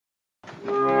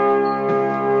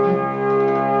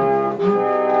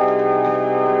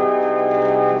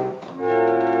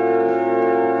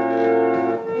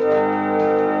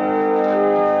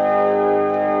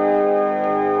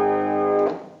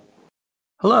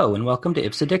Hello, and welcome to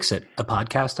Ipsa Dixit, a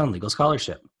podcast on legal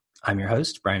scholarship. I'm your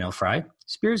host, Brian L. Fry,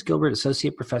 Spears Gilbert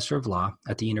Associate Professor of Law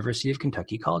at the University of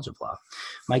Kentucky College of Law.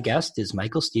 My guest is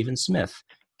Michael Stephen Smith,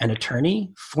 an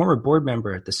attorney, former board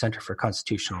member at the Center for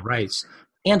Constitutional Rights,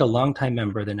 and a longtime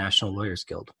member of the National Lawyers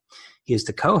Guild. He is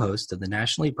the co-host of the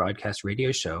nationally broadcast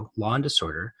radio show Law and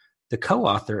Disorder, the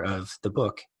co-author of the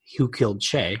book Who Killed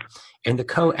Che, and the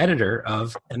co-editor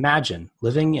of Imagine,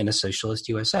 Living in a Socialist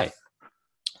USA.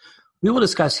 We will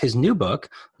discuss his new book,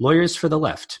 Lawyers for the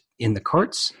Left, in the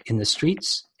Courts, in the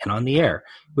Streets, and on the Air,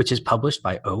 which is published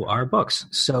by OR Books.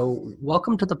 So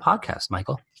welcome to the podcast,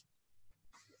 Michael.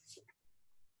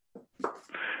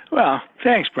 Well,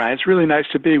 thanks, Brian. It's really nice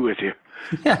to be with you.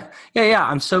 Yeah.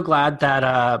 I'm so glad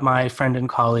that my friend and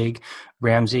colleague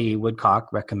Ramsey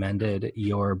Woodcock recommended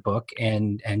your book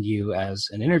and you as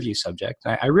an interview subject.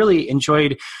 I really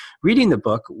enjoyed reading the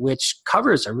book, which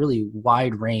covers a really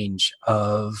wide range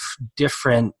of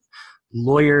different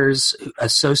lawyers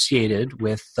associated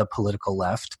with the political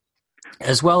left,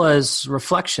 as well as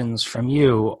reflections from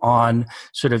you on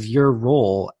sort of your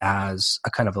role as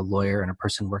a kind of a lawyer and a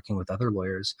person working with other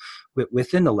lawyers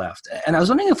within the left. And I was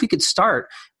wondering if we could start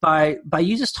by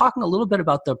you just talking a little bit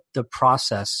about the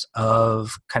process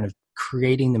of kind of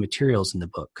creating the materials in the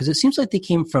book, because it seems like they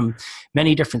came from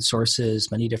many different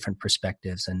sources, many different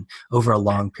perspectives, and over a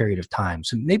long period of time.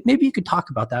 So maybe you could talk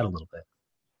about that a little bit.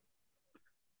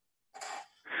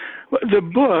 Well, the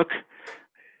book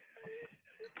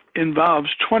involves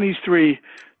 23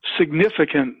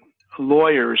 significant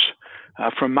lawyers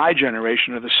from my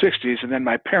generation of the 60s and then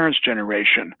my parents'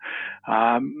 generation.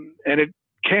 And it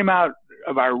came out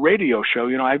of our radio show.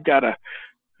 You know, I've got a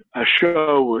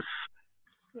show with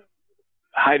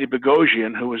Heidi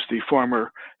Boghossian, who was the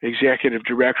former executive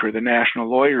director of the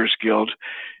National Lawyers Guild,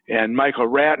 and Michael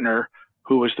Ratner,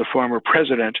 who was the former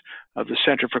president of the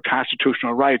Center for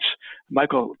Constitutional Rights.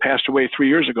 Michael passed away 3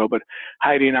 years ago, but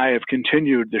Heidi and I have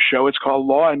continued the show. It's called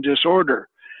Law and Disorder.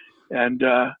 And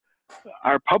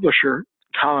our publisher,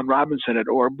 Colin Robinson at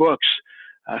OR Books,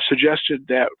 suggested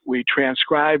that we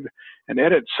transcribe and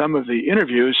edit some of the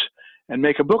interviews and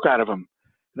make a book out of them.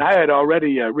 And I had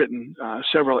already written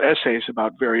several essays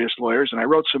about various lawyers, and I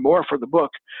wrote some more for the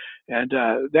book. And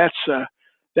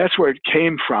that's where it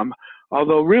came from.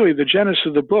 Although really the genesis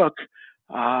of the book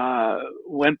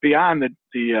went beyond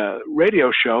the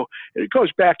radio show. It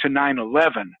goes back to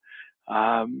 9/11.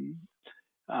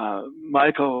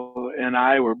 Michael and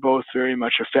I were both very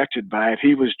much affected by it.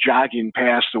 He was jogging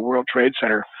past the World Trade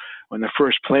Center when the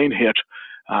first plane hit.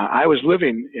 I was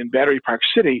living in Battery Park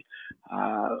City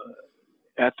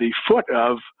at the foot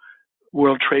of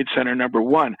World Trade Center number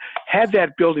 1. Had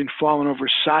that building fallen over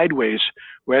sideways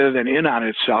rather than in on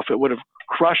itself, it would have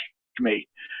crushed me.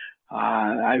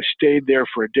 I stayed there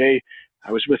for a day.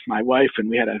 I was with my wife, and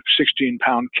we had a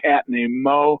 16-pound cat named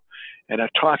Mo and a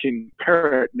talking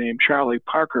parrot named Charlie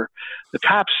Parker. The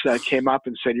cops came up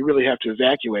and said, "You really have to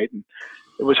evacuate." And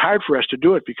it was hard for us to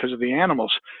do it because of the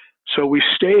animals. So we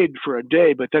stayed for a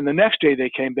day, but then the next day they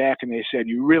came back and they said,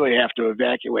 "You really have to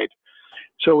evacuate."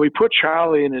 So we put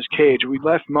Charlie in his cage. We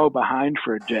left Mo behind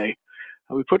for a day.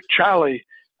 We put Charlie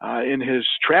in his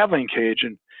traveling cage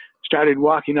and started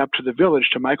walking up to the village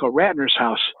to Michael Ratner's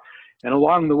house. And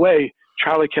along the way,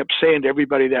 Charlie kept saying to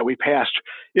everybody that we passed,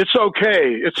 "It's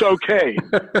okay, it's okay."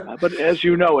 But as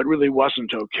you know, it really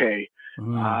wasn't okay.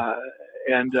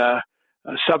 And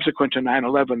subsequent to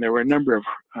 9/11, there were a number of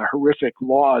horrific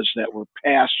laws that were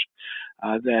passed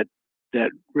that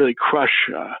really crush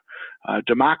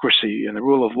democracy and the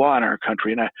rule of law in our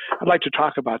country. And I'd like to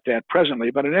talk about that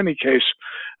presently. But in any case,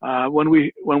 when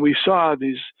we saw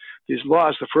these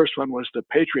laws, the first one was the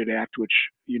Patriot Act, which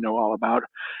you know all about.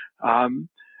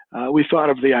 We thought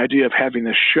of the idea of having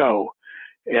this show,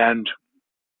 and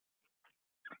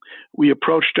we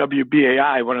approached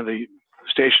WBAI, one of the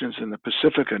stations in the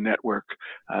Pacifica network,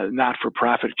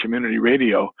 not-for-profit community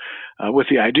radio, with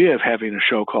the idea of having a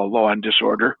show called Law and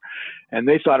Disorder. And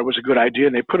they thought it was a good idea,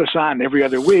 and they put us on every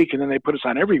other week, and then they put us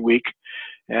on every week.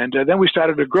 And then we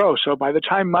started to grow. So by the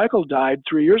time Michael died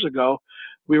 3 years ago,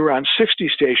 we were on 60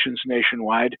 stations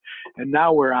nationwide, and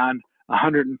now we're on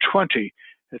 120.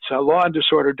 It's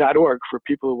lawanddisorder.org for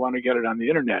people who want to get it on the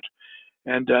internet.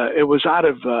 And it was out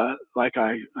of, like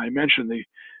I mentioned, the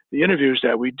interviews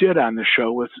that we did on the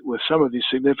show with some of these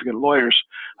significant lawyers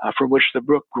from which the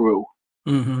book grew.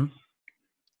 Mm-hmm.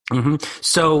 Mm-hmm.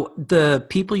 So the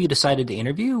people you decided to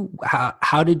interview,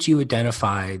 how did you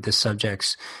identify the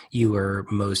subjects you were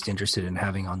most interested in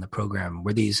having on the program?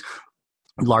 Were these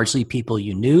largely people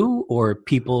you knew or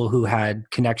people who had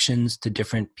connections to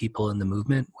different people in the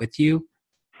movement with you?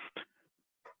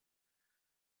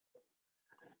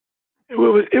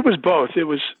 It was both. It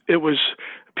was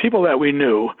people that we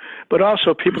knew, but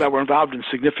also people that were involved in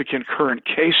significant current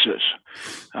cases,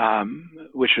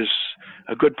 which is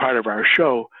a good part of our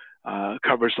show.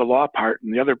 Covers the law part,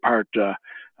 and the other part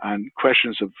on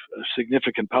questions of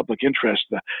significant public interest.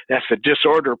 That's the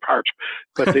disorder part.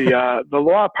 But the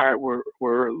law part were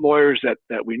lawyers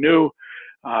that we knew,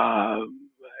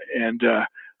 and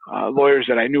lawyers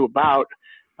that I knew about.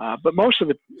 But most of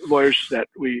the lawyers that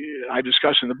I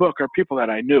discuss in the book are people that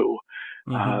I knew.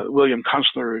 Mm-hmm. William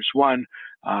Kunstler is one.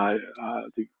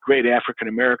 The great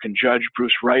African-American judge,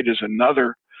 Bruce Wright, is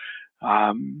another.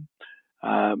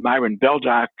 Myron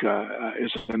Beldock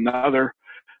is another.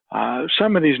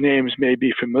 Some of these names may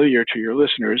be familiar to your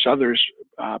listeners, others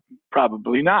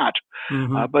probably not.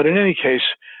 Mm-hmm. But in any case,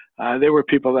 they were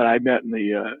people that I met in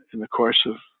the course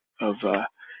of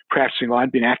practicing law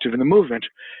and being active in the movement,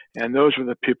 and those were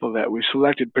the people that we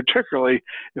selected, particularly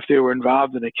if they were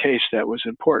involved in a case that was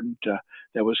important,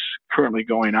 that was currently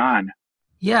going on.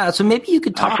 Yeah, so maybe you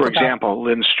could talk for example,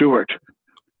 Lynn Stewart.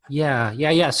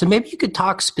 Yeah. So maybe you could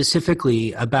talk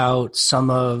specifically about some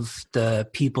of the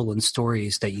people and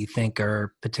stories that you think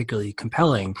are particularly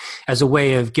compelling as a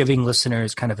way of giving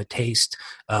listeners kind of a taste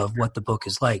of what the book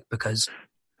is like, because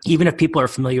even if people are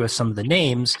familiar with some of the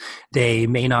names, they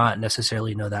may not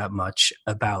necessarily know that much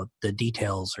about the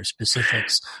details or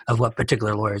specifics of what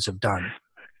particular lawyers have done.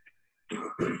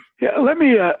 Yeah, let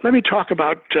me talk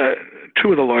about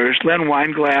two of the lawyers, Len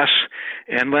Weinglass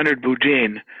and Leonard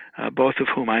Boudin, both of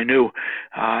whom I knew,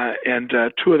 and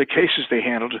two of the cases they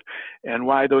handled, and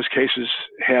why those cases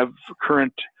have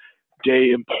current day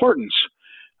importance.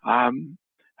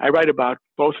 I write about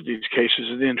both of these cases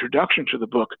in the introduction to the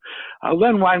book.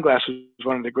 Len Weinglass was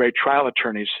one of the great trial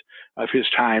attorneys of his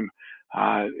time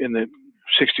in the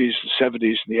 60s, the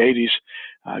 70s, and the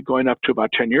 80s, going up to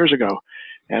about 10 years ago.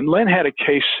 And Len had a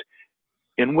case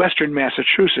in Western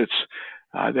Massachusetts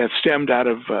that stemmed out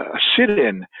of a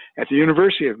sit-in at the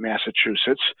University of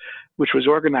Massachusetts, which was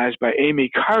organized by Amy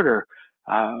Carter,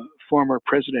 former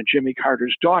President Jimmy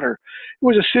Carter's daughter. It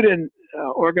was a sit-in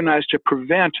organized to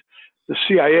prevent the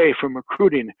CIA from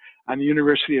recruiting on the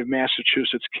University of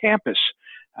Massachusetts campus.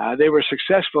 They were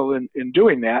successful in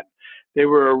doing that. They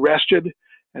were arrested,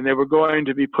 and they were going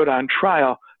to be put on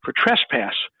trial for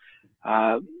trespass.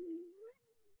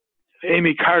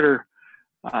 Amy Carter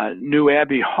knew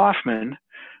Abby Hoffman.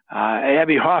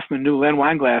 Abby Hoffman knew Len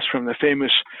Weinglass from the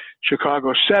famous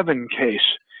Chicago 7 case.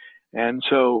 And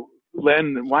so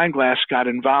Len Weinglass got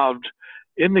involved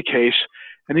in the case,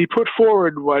 and he put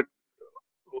forward what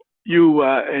you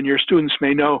and your students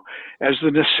may know as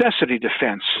the necessity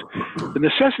defense. The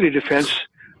necessity defense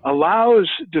allows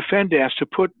defendants to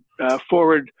put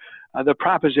forward the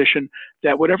proposition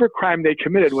that whatever crime they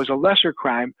committed was a lesser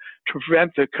crime to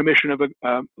prevent the commission of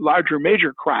a larger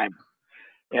major crime.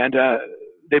 And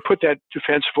they put that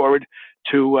defense forward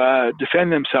to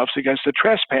defend themselves against the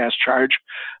trespass charge,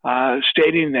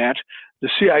 stating that the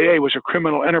CIA was a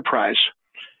criminal enterprise.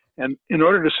 And in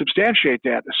order to substantiate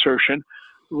that assertion,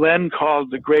 Len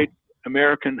called the great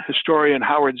American historian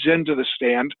Howard Zinn to the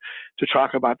stand to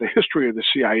talk about the history of the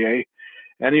CIA.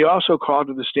 And he also called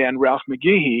to the stand Ralph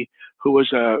McGehee, who was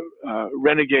a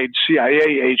renegade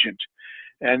CIA agent.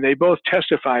 And they both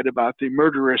testified about the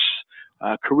murderous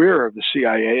career of the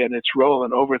CIA and its role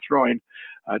in overthrowing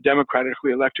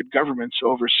democratically elected governments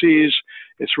overseas,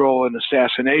 its role in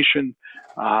assassination,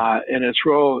 and its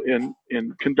role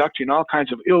in conducting all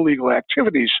kinds of illegal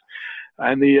activities.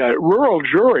 And the rural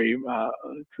jury,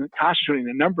 constituting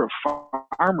a number of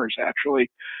farmers actually,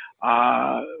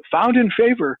 found in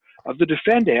favor of the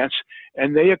defendants,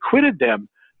 and they acquitted them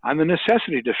on the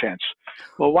necessity defense.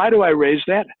 Well, why do I raise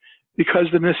that? Because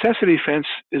the necessity defense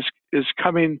is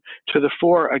coming to the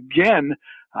fore again,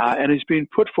 and is being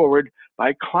put forward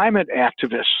by climate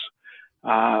activists.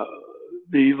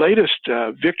 The latest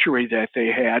victory that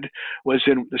they had was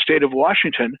in the state of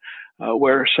Washington,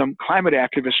 where some climate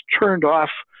activists turned off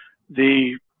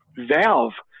the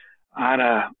valve on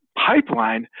a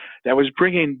pipeline that was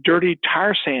bringing dirty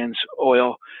tar sands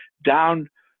oil down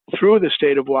through the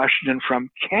state of Washington from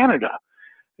Canada.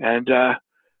 And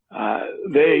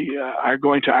they are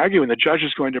going to argue, and the judge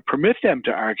is going to permit them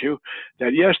to argue,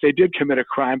 that yes, they did commit a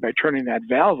crime by turning that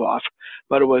valve off,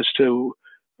 but it was to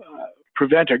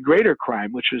prevent a greater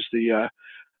crime, which is the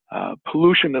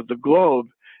pollution of the globe,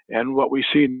 and what we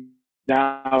see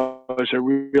now is a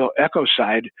real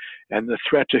ecocide and the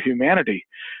threat to humanity.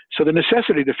 So the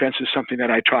necessity defense is something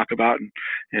that I talk about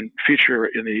and feature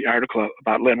in the article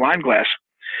about Len Weinglass.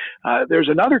 There's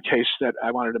another case that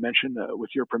I wanted to mention, with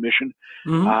your permission,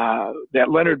 that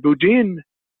Leonard Boudin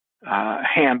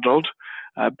handled,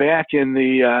 back in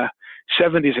the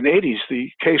 70s and 80s. The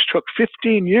case took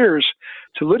 15 years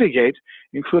to litigate,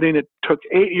 including it took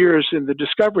 8 years in the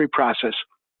discovery process.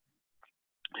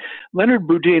 Leonard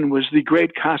Boudin was the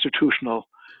great constitutional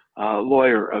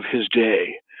lawyer of his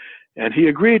day, and he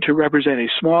agreed to represent a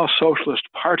small socialist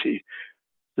party,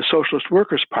 the Socialist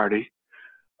Workers' Party,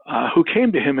 who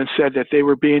came to him and said that they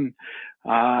were being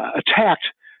attacked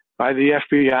by the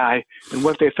FBI in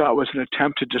what they thought was an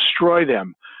attempt to destroy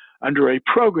them under a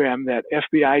program that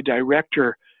FBI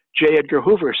Director J. Edgar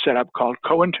Hoover set up called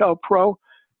COINTELPRO.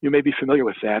 You may be familiar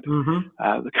with that,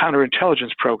 the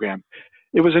counterintelligence program.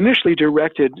 It was initially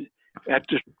directed at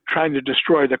trying to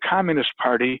destroy the Communist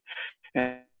Party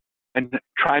and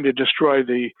trying to destroy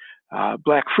the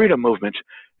Black Freedom Movement,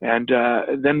 and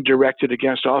then directed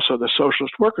against also the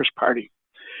Socialist Workers' Party.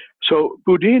 So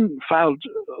Boudin filed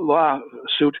a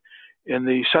lawsuit in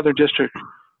the Southern District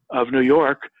of New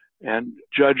York, and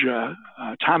Judge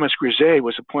Thomas Grisey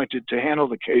was appointed to handle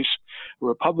the case, a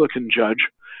Republican judge.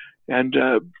 And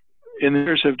in the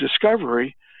years of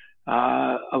discovery,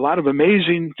 a lot of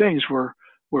amazing things were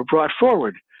brought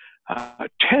forward.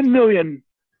 10 million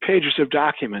pages of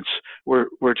documents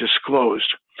were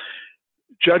disclosed.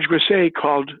 Judge Grisey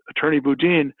called Attorney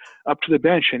Boudin up to the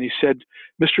bench and he said,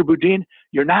 "Mr. Boudin,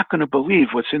 you're not going to believe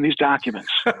what's in these documents."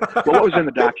 Well, what was in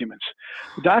the documents?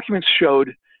 The documents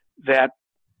showed that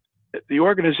the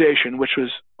organization, which was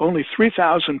only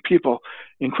 3,000 people,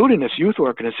 including its youth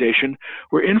organization,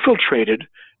 were infiltrated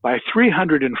by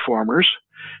 300 informers.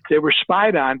 They were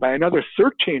spied on by another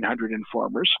 1,300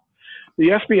 informers. The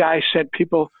FBI sent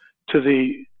people to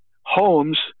the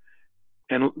homes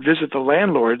and visit the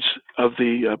landlords of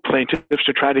the plaintiffs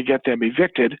to try to get them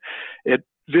evicted. It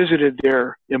visited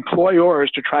their employers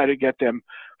to try to get them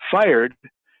fired.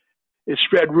 It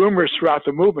spread rumors throughout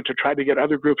the movement to try to get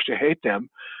other groups to hate them.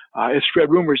 It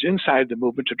spread rumors inside the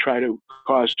movement to try to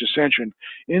cause dissension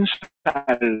inside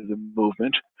of the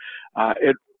movement.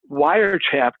 It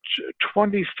wiretapped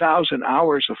 20,000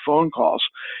 hours of phone calls.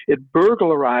 It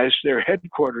burglarized their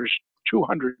headquarters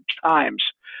 200 times.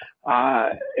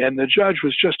 And the judge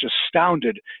was just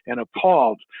astounded and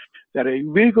appalled that a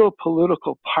legal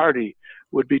political party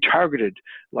would be targeted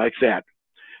like that.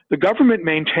 The government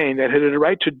maintained that it had a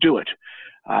right to do it,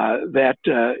 that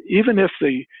even if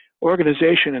the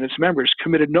organization and its members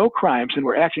committed no crimes and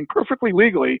were acting perfectly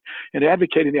legally and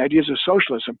advocating the ideas of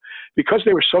socialism, because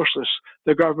they were socialists,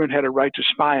 the government had a right to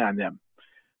spy on them.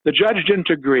 The judge didn't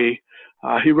agree.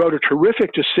 He wrote a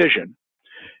terrific decision,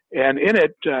 and in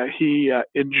it, he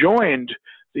enjoined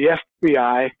the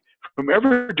FBI from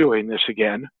ever doing this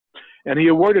again, and he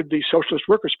awarded the Socialist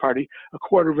Workers' Party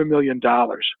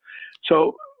 $250,000.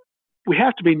 So we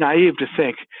have to be naive to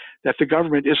think that the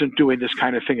government isn't doing this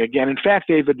kind of thing again. In fact,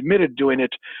 they've admitted doing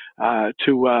it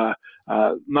to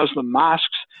Muslim mosques.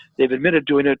 They've admitted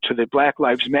doing it to the Black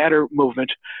Lives Matter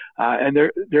movement, and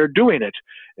they're doing it.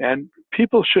 And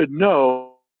people should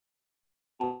know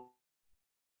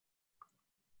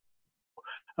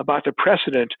about the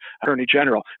precedent Attorney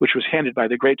General, which was handed by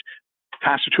the great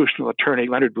constitutional attorney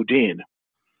Leonard Boudin.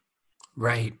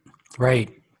 Right, right.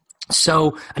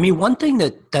 So, I mean, one thing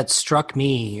that struck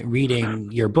me reading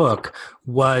your book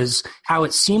was how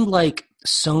it seemed like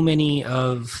so many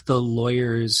of the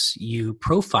lawyers you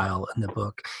profile in the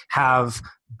book have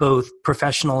both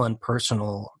professional and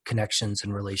personal connections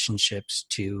and relationships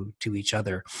to each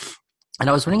other. And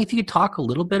I was wondering if you could talk a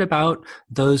little bit about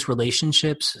those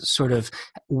relationships, sort of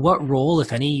what role,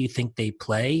 if any, you think they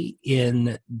play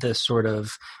in the sort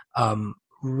of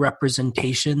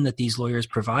representation that these lawyers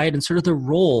provide, and sort of the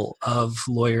role of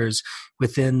lawyers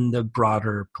within the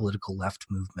broader political left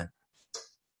movement.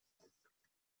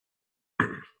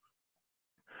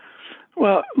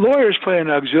 Well, lawyers play an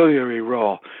auxiliary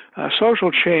role.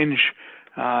 Social change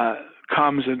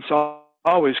comes and it's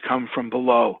always come from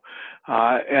below.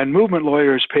 And movement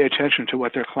lawyers pay attention to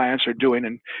what their clients are doing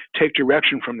and take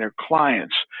direction from their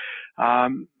clients.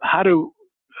 How do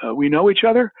we know each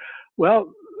other?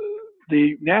 Well,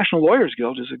 the National Lawyers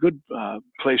Guild is a good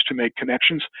place to make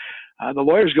connections. The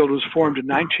Lawyers Guild was formed in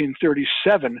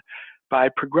 1937 by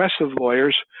progressive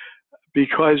lawyers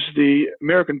because the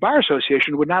American Bar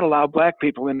Association would not allow black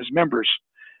people in as members.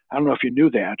 I don't know if you knew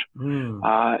that.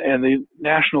 And the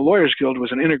National Lawyers Guild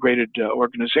was an integrated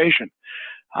organization.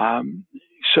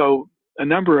 So a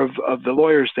number of the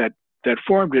lawyers that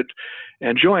formed it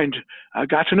and joined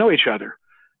got to know each other.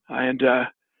 And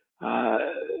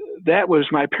that was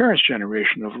my parents'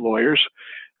 generation of lawyers.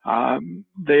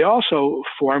 They also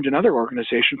formed another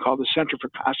organization called the Center for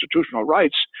Constitutional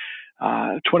Rights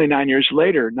 29 years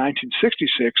later,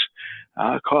 1966,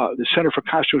 called the Center for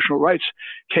Constitutional Rights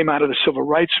came out of the Civil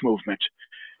Rights Movement.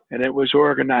 And it was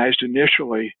organized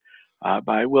initially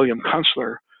by William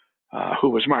Kunstler, who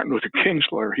was Martin Luther King's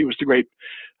lawyer. He was the great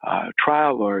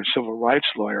trial lawyer, civil rights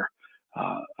lawyer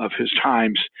of his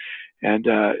times. And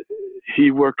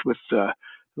he worked with the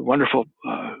wonderful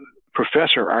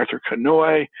Professor Arthur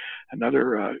Kanoy,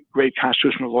 another great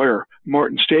constitutional lawyer,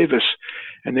 Morton Stavis,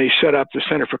 and they set up the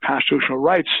Center for Constitutional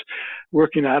Rights,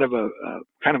 working out of a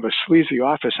kind of a sleazy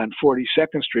office on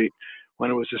 42nd Street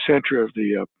when it was the center of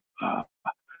the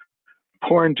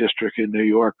porn district in New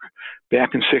York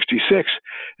back in '66.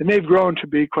 And they've grown to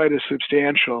be quite a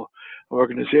substantial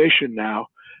organization now.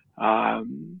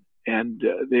 And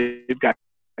they've got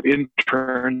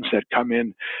interns that come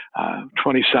in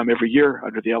 20-some every year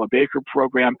under the Ella Baker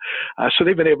program. So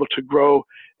they've been able to grow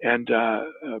and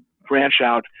branch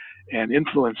out and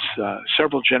influence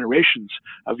several generations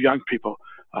of young people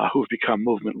who've become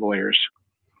movement lawyers.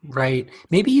 Right.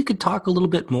 Maybe you could talk a little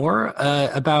bit more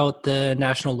about the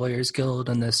National Lawyers Guild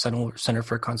and the Center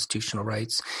for Constitutional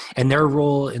Rights and their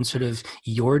role in sort of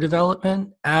your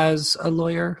development as a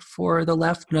lawyer for the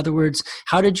left. In other words,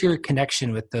 how did your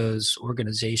connection with those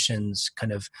organizations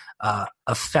kind of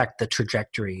affect the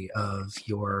trajectory of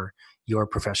your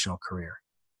professional career?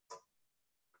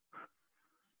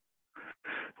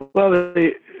 Well,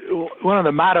 one of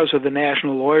the mottos of the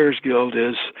National Lawyers Guild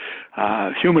is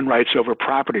human rights over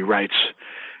property rights.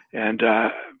 And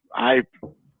I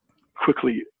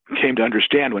quickly came to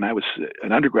understand when I was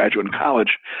an undergraduate in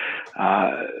college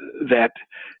that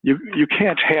you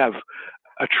can't have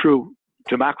a true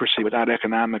democracy without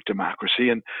economic democracy.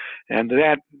 And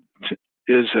that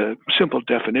is a simple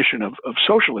definition of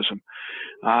socialism.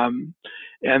 And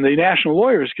the National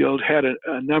Lawyers Guild had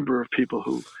a number of people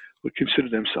who would consider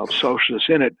themselves socialists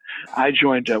in it. I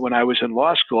joined when I was in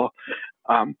law school.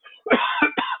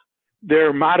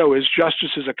 Their motto is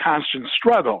justice is a constant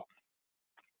struggle.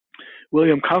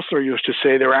 William Kunstler used to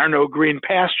say there are no green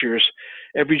pastures.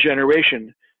 Every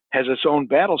generation has its own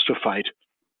battles to fight.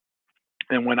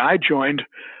 And when I joined,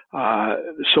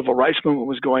 the civil rights movement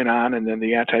was going on, and then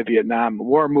the anti-Vietnam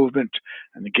War movement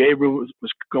and the gay movement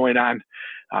was going on.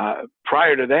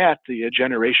 Prior to that, the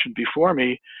generation before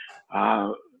me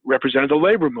represented the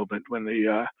labor movement when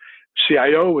the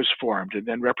CIO was formed, and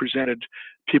then represented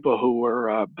people who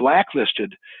were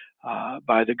blacklisted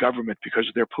by the government because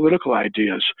of their political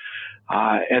ideas.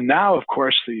 And now, of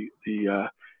course, the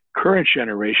current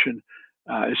generation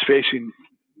is facing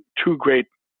two great,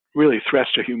 really,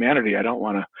 threats to humanity. I don't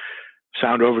want to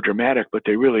sound overdramatic, but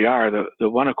they really are. The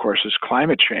one, of course, is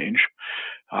climate change,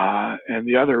 and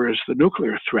the other is the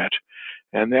nuclear threat.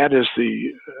 And that is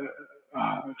the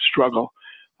struggle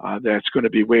that's going to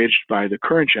be waged by the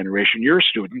current generation, your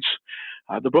students.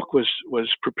 The book was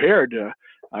prepared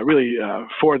really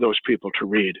for those people to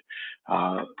read.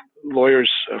 Lawyers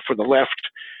for the left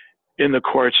in the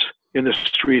courts, in the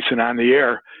streets, and on the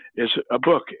air is a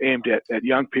book aimed at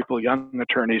young people, young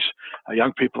attorneys,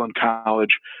 young people in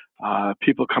college,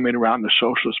 people coming around the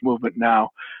socialist movement now,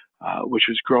 which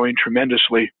is growing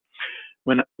tremendously.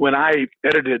 When I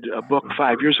edited a book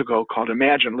 5 years ago called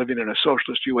Imagine Living in a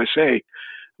Socialist USA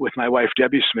with my wife,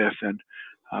 Debbie Smith, and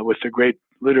with the great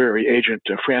literary agent,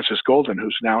 Francis Golden,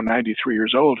 who's now 93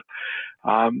 years old,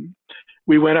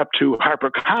 we went up to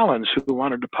HarperCollins, who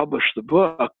wanted to publish the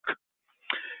book,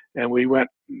 and we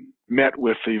met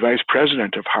with the vice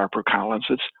president of HarperCollins.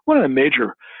 It's one of the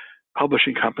major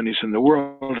publishing companies in the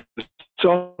world. It's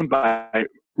owned by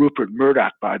Rupert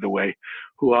Murdoch, by the way,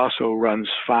 who also runs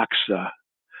Fox, the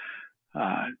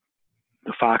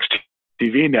Fox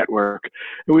TV network.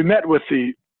 And we met with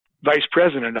the vice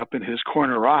president up in his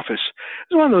corner office.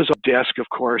 It was one of those desks, of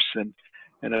course, and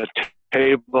a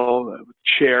table with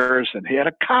chairs, and he had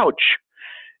a couch.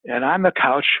 And on the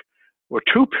couch were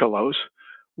two pillows.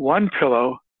 One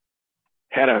pillow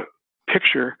had a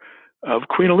picture of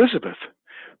Queen Elizabeth,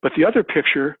 but the other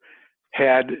picture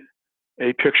had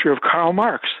a picture of Karl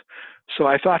Marx. So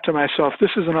I thought to myself,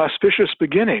 this is an auspicious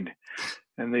beginning.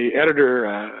 And the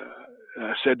editor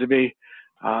said to me,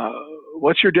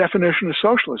 what's your definition of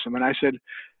socialism? And I said,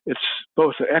 it's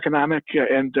both economic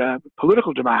and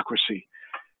political democracy.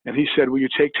 And he said, will you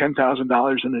take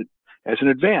 $10,000 as an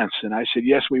advance? And I said,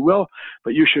 yes, we will,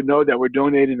 but you should know that we're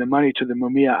donating the money to the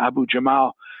Mumia Abu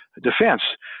Jamal defense.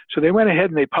 So they went ahead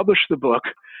and they published the book.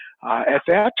 At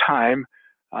that time,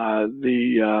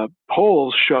 the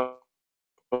polls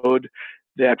showed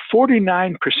that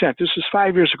 49%, this is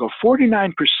 5 years ago,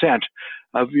 49%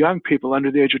 of young people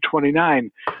under the age of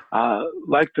 29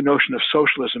 like the notion of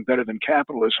socialism better than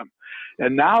capitalism.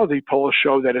 And now the polls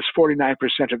show that it's 49%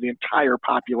 of the entire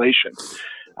population.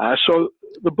 So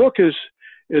the book is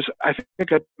I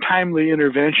think, a timely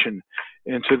intervention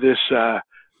into this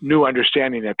new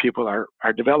understanding that people are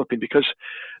developing, because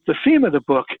the theme of the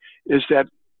book is that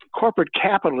corporate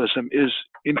capitalism is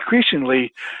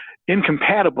increasingly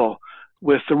incompatible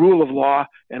with the rule of law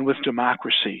and with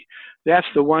democracy. That's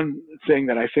the one thing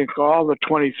that I think all the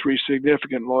 23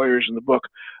 significant lawyers in the book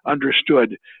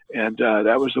understood, and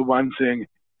that was the one thing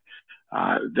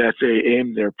that they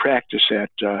aimed their practice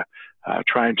at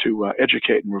trying to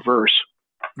educate and reverse.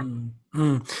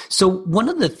 Mm-hmm. So one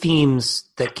of the themes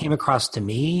that came across to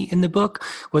me in the book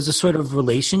was a sort of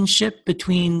relationship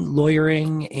between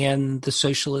lawyering and the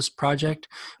socialist project,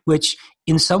 which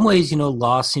in some ways,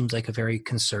 law seems like a very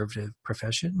conservative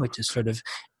profession, which is sort of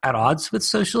at odds with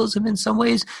socialism in some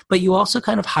ways. But you also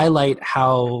kind of highlight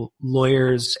how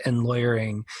lawyers and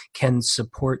lawyering can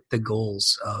support the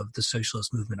goals of the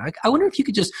socialist movement. I wonder if you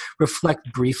could just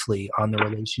reflect briefly on the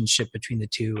relationship between the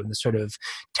two and the sort of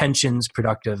tensions,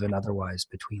 productive and otherwise,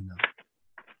 between them.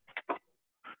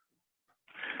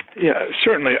 Yeah,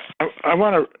 certainly. I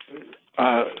want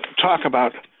to talk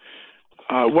about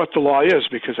what the law is,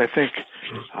 because I think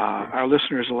our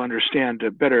listeners will understand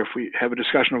better if we have a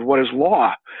discussion of what is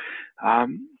law.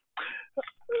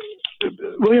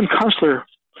 William Kunstler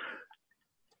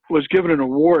was given an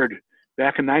award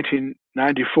back in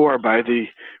 1994 by the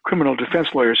criminal defense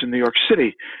lawyers in New York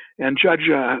City, and Judge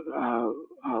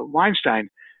Weinstein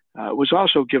was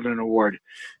also given an award.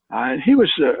 And he was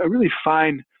a really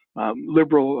fine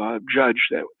liberal judge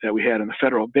that we had on the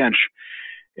federal bench.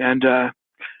 And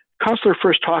Kunstler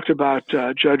first talked about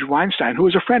Judge Weinstein, who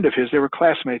was a friend of his. They were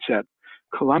classmates at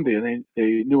Columbia. They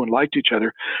knew and liked each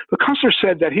other. But Kunstler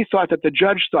said that he thought that the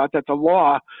judge thought that the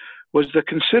law was the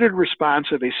considered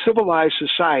response of a civilized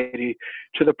society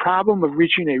to the problem of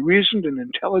reaching a reasoned and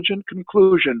intelligent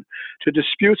conclusion to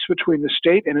disputes between the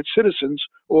state and its citizens,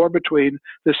 or between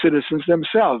the citizens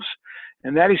themselves.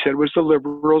 And that, he said, was the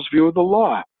liberals' view of the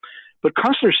law. But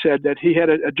Kunstler said that he had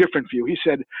a different view. He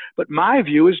said, but my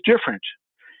view is different.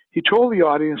 He told the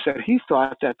audience that he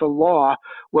thought that the law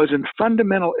was in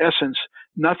fundamental essence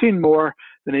nothing more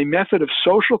than a method of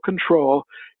social control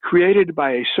created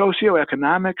by a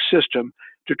socioeconomic system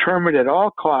determined at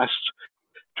all costs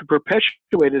to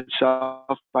perpetuate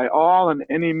itself by all and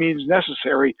any means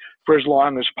necessary for as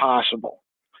long as possible.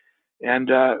 And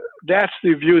that's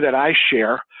the view that I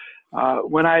share.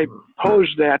 When I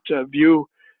posed that view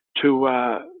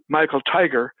to Michael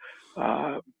Tiger,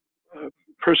 a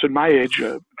person my age,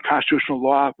 a constitutional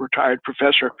law retired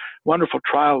professor, wonderful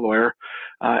trial lawyer,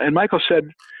 and Michael said,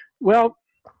 well,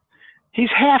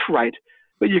 he's half right,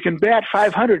 but you can bat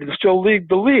 500 and still lead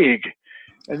the league.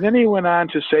 And then he went on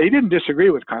to say, he didn't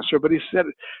disagree with Kunstler, but he said,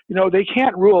 they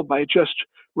can't rule by just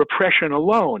repression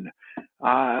alone.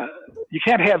 You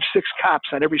can't have 6 cops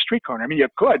on every street corner. I mean, you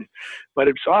could, but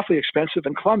it's awfully expensive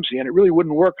and clumsy, and it really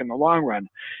wouldn't work in the long run.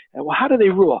 And well, how do they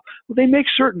rule? Well, they make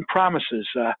certain promises.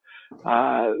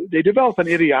 They develop an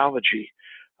ideology.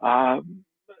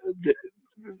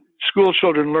 School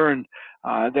children learn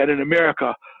that in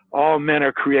America, all men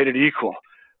are created equal.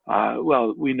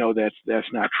 Well, we know that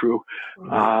that's not true.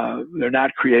 They're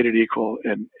not created equal,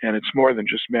 and it's more than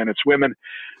just men, it's women.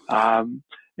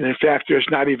 And in fact, there's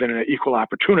not even an equal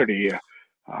opportunity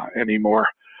anymore.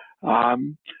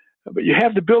 But you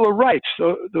have the Bill of Rights.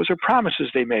 Those are promises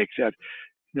they make that,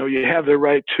 you have the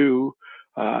right to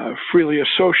freely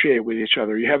associate with each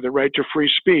other. You have the right to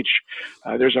free speech.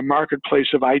 There's a marketplace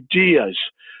of ideas.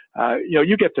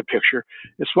 You get the picture.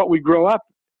 It's what we grow up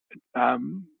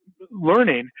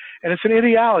learning, and it's an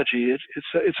ideology.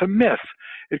 It's a myth.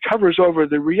 It covers over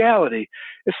the reality.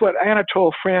 It's what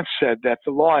Anatole France said, that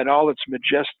the law in all its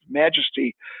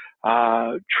majesty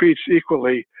treats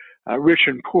equally rich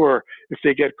and poor if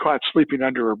they get caught sleeping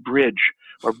under a bridge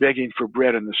or begging for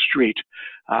bread in the street.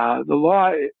 The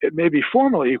law, it may be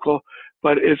formally equal,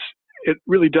 but it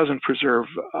really doesn't preserve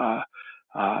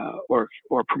or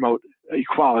promote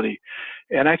equality.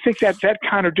 And I think that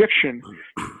contradiction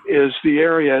is the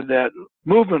area that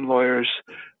movement lawyers,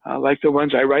 like the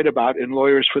ones I write about in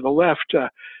Lawyers for the Left,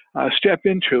 step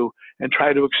into and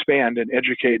try to expand and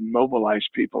educate and mobilize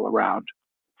people around.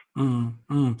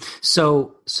 Mm-hmm.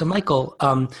 So Michael,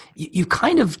 you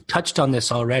kind of touched on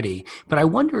this already, but I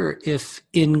wonder if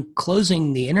in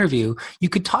closing the interview, you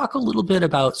could talk a little bit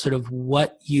about sort of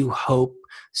what you hope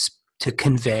to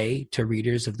convey to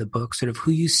readers of the book, sort of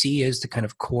who you see as the kind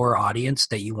of core audience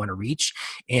that you want to reach,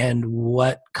 and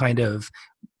what kind of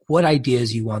what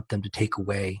ideas you want them to take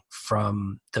away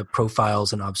from the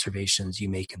profiles and observations you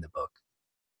make in the book.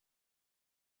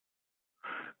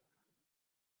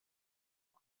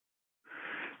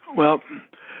 Well,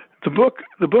 the book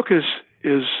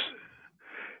is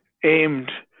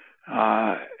aimed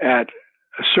at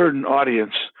a certain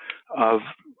audience of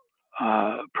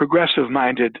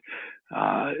progressive-minded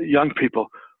young people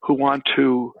who want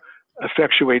to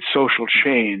effectuate social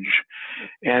change,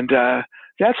 and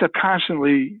that's a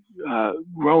constantly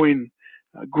growing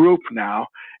group now,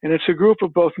 and it's a group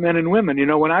of both men and women. You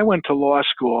know, when I went to law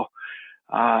school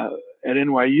at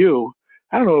NYU,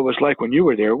 I don't know what it was like when you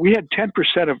were there. We had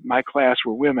 10% of my class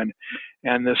were women,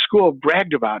 and the school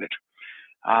bragged about it.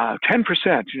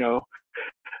 10%, you know.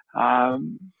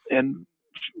 And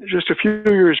just a few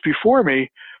years before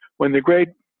me, when the great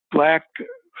black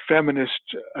feminist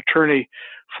attorney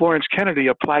Florence Kennedy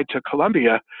applied to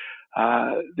Columbia,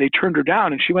 they turned her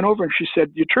down, and she went over and she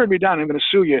said, "You turned me down. I'm going to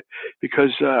sue you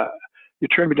because you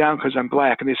turned me down because I'm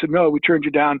black." And they said, "No, we turned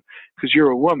you down because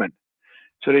you're a woman."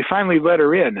 So they finally let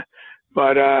her in,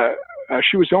 but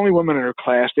she was the only woman in her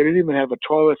class. They didn't even have a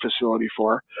toilet facility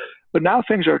for her. But now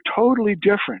things are totally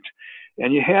different.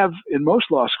 And you have, in most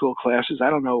law school classes, I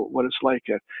don't know what it's like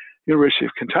at University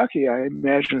of Kentucky, I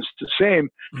imagine it's the same,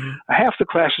 half the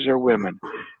classes are women.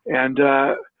 And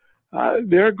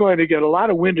they're going to get a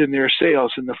lot of wind in their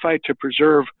sails in the fight to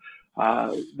preserve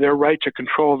their right to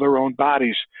control their own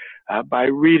bodies by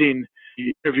reading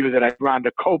the interview that I had with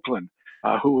Rhonda Copeland,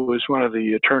 who was one of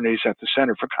the attorneys at the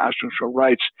Center for Constitutional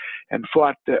Rights and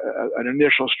fought an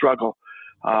initial struggle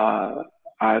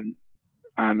on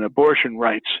abortion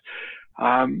rights.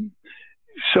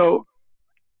 So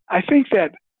I think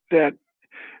that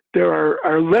there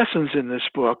are lessons in this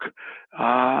book.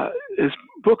 This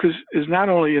book is not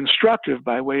only instructive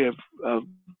by way of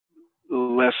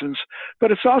lessons,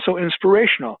 but it's also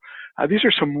inspirational. These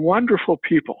are some wonderful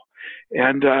people,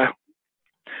 and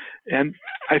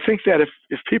I think that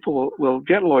if people will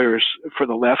get lawyers for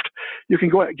the left, you can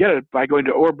go get it by going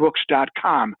to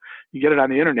orbooks.com. You get it on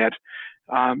the internet.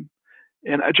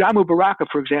 And Ajamu Baraka,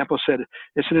 for example, said,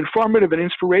 "It's an informative and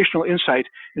inspirational insight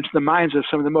into the minds of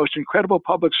some of the most incredible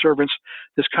public servants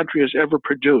this country has ever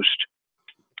produced."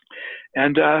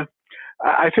 And I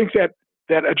think that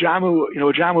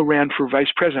Ajamu ran for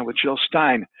vice president with Jill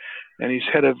Stein, and he's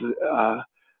head of a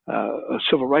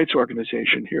civil rights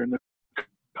organization here in the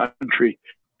country.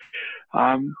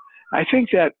 I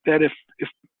think that if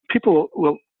people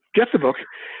will get the book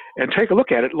and take a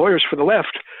look at it, Lawyers for the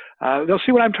Left, they'll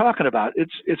see what I'm talking about.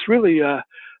 It's really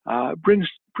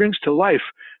brings to life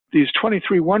these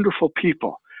 23 wonderful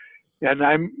people. And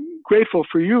I'm grateful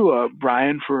for you,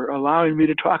 Brian, for allowing me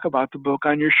to talk about the book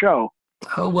on your show.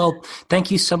 Oh, well,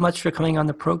 thank you so much for coming on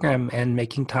the program and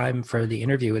making time for the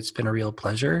interview. It's been a real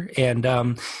pleasure. And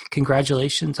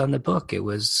congratulations on the book. It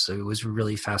was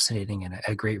really fascinating and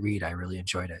a great read. I really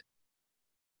enjoyed it.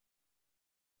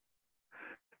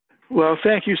 Well,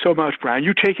 thank you so much, Brian.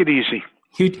 You take it easy.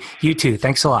 You too.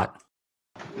 Thanks a lot.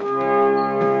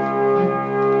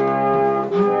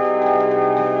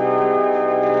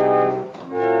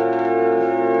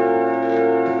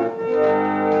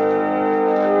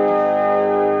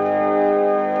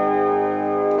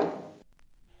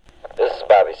 This is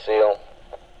Bobby Seale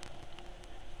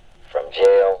from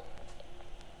jail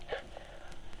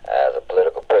as a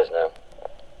political prisoner.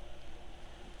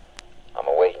 I'm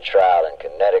awaiting trial in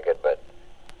Connecticut, but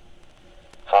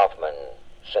Hoffman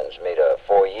sentenced me to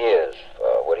 4 years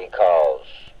for what he calls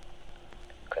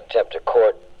contempt of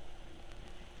court.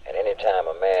 And anytime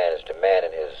a man is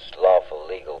demanding his lawful,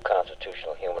 legal,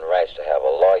 constitutional human rights to have a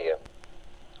lawyer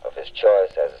of his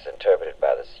choice as it's interpreted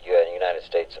by the United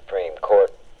States Supreme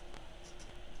Court,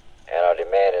 and or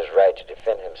demand his right to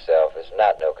defend himself, is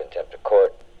not no contempt of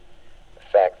court. The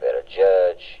fact that a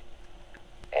judge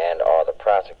and or the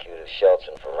prosecutor, Schultz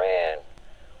and Ferran,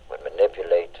 would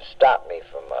manipulate to stop me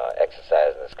from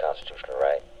exercising this constitutional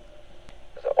right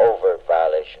is an overt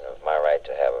violation of my right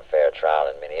to have a fair trial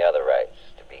and many other rights.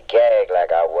 To be gagged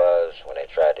like I was when they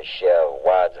tried to shove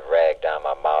wads of rag down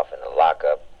my mouth in the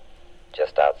lockup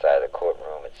just outside the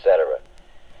courtroom, etc.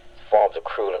 Forms of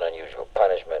cruel and unusual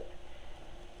punishment.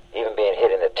 Even being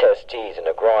hit in the testes and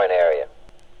the groin area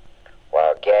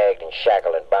while gagged and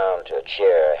shackled and bound to a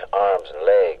chair, arms and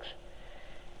legs,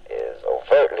 is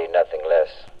overtly nothing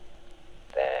less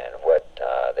than what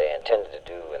they intended to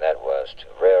do, and that was to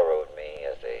railroad me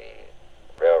as they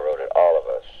railroaded all of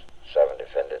us, other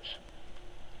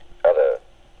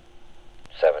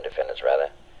seven defendants rather.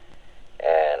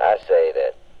 And I say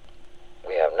that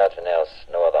we have nothing else,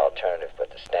 no other alternative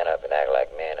but to stand up and act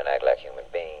like men and act like human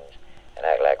beings and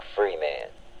act like free men.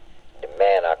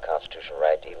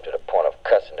 him to the point of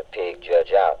cussing the pig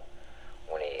judge out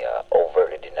when he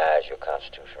overtly denies your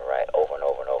constitutional right over and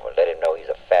over and over. Let him know he's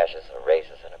a fascist, a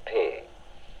racist, and a pig.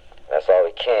 That's all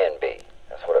he can be.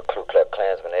 That's what a Ku Klux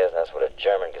Klansman is, and that's what a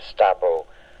German Gestapo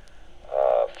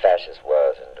fascist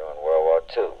was during World War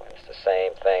II. And it's the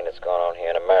same thing that's going on here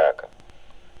in America.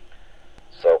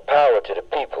 So power to the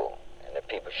people, and the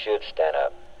people should stand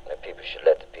up, and the people should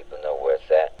let the people know where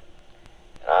it's at.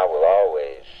 And I will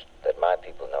always let my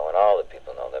people know, and all the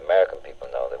people know, the American people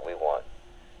know, that we want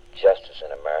justice in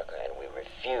America, and we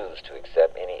refuse to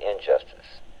accept any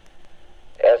injustice.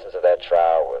 The essence of that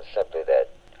trial was simply that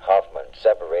Hoffman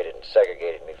separated and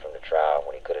segregated me from the trial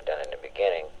when he could have done it in the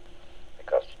beginning,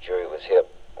 because the jury was hip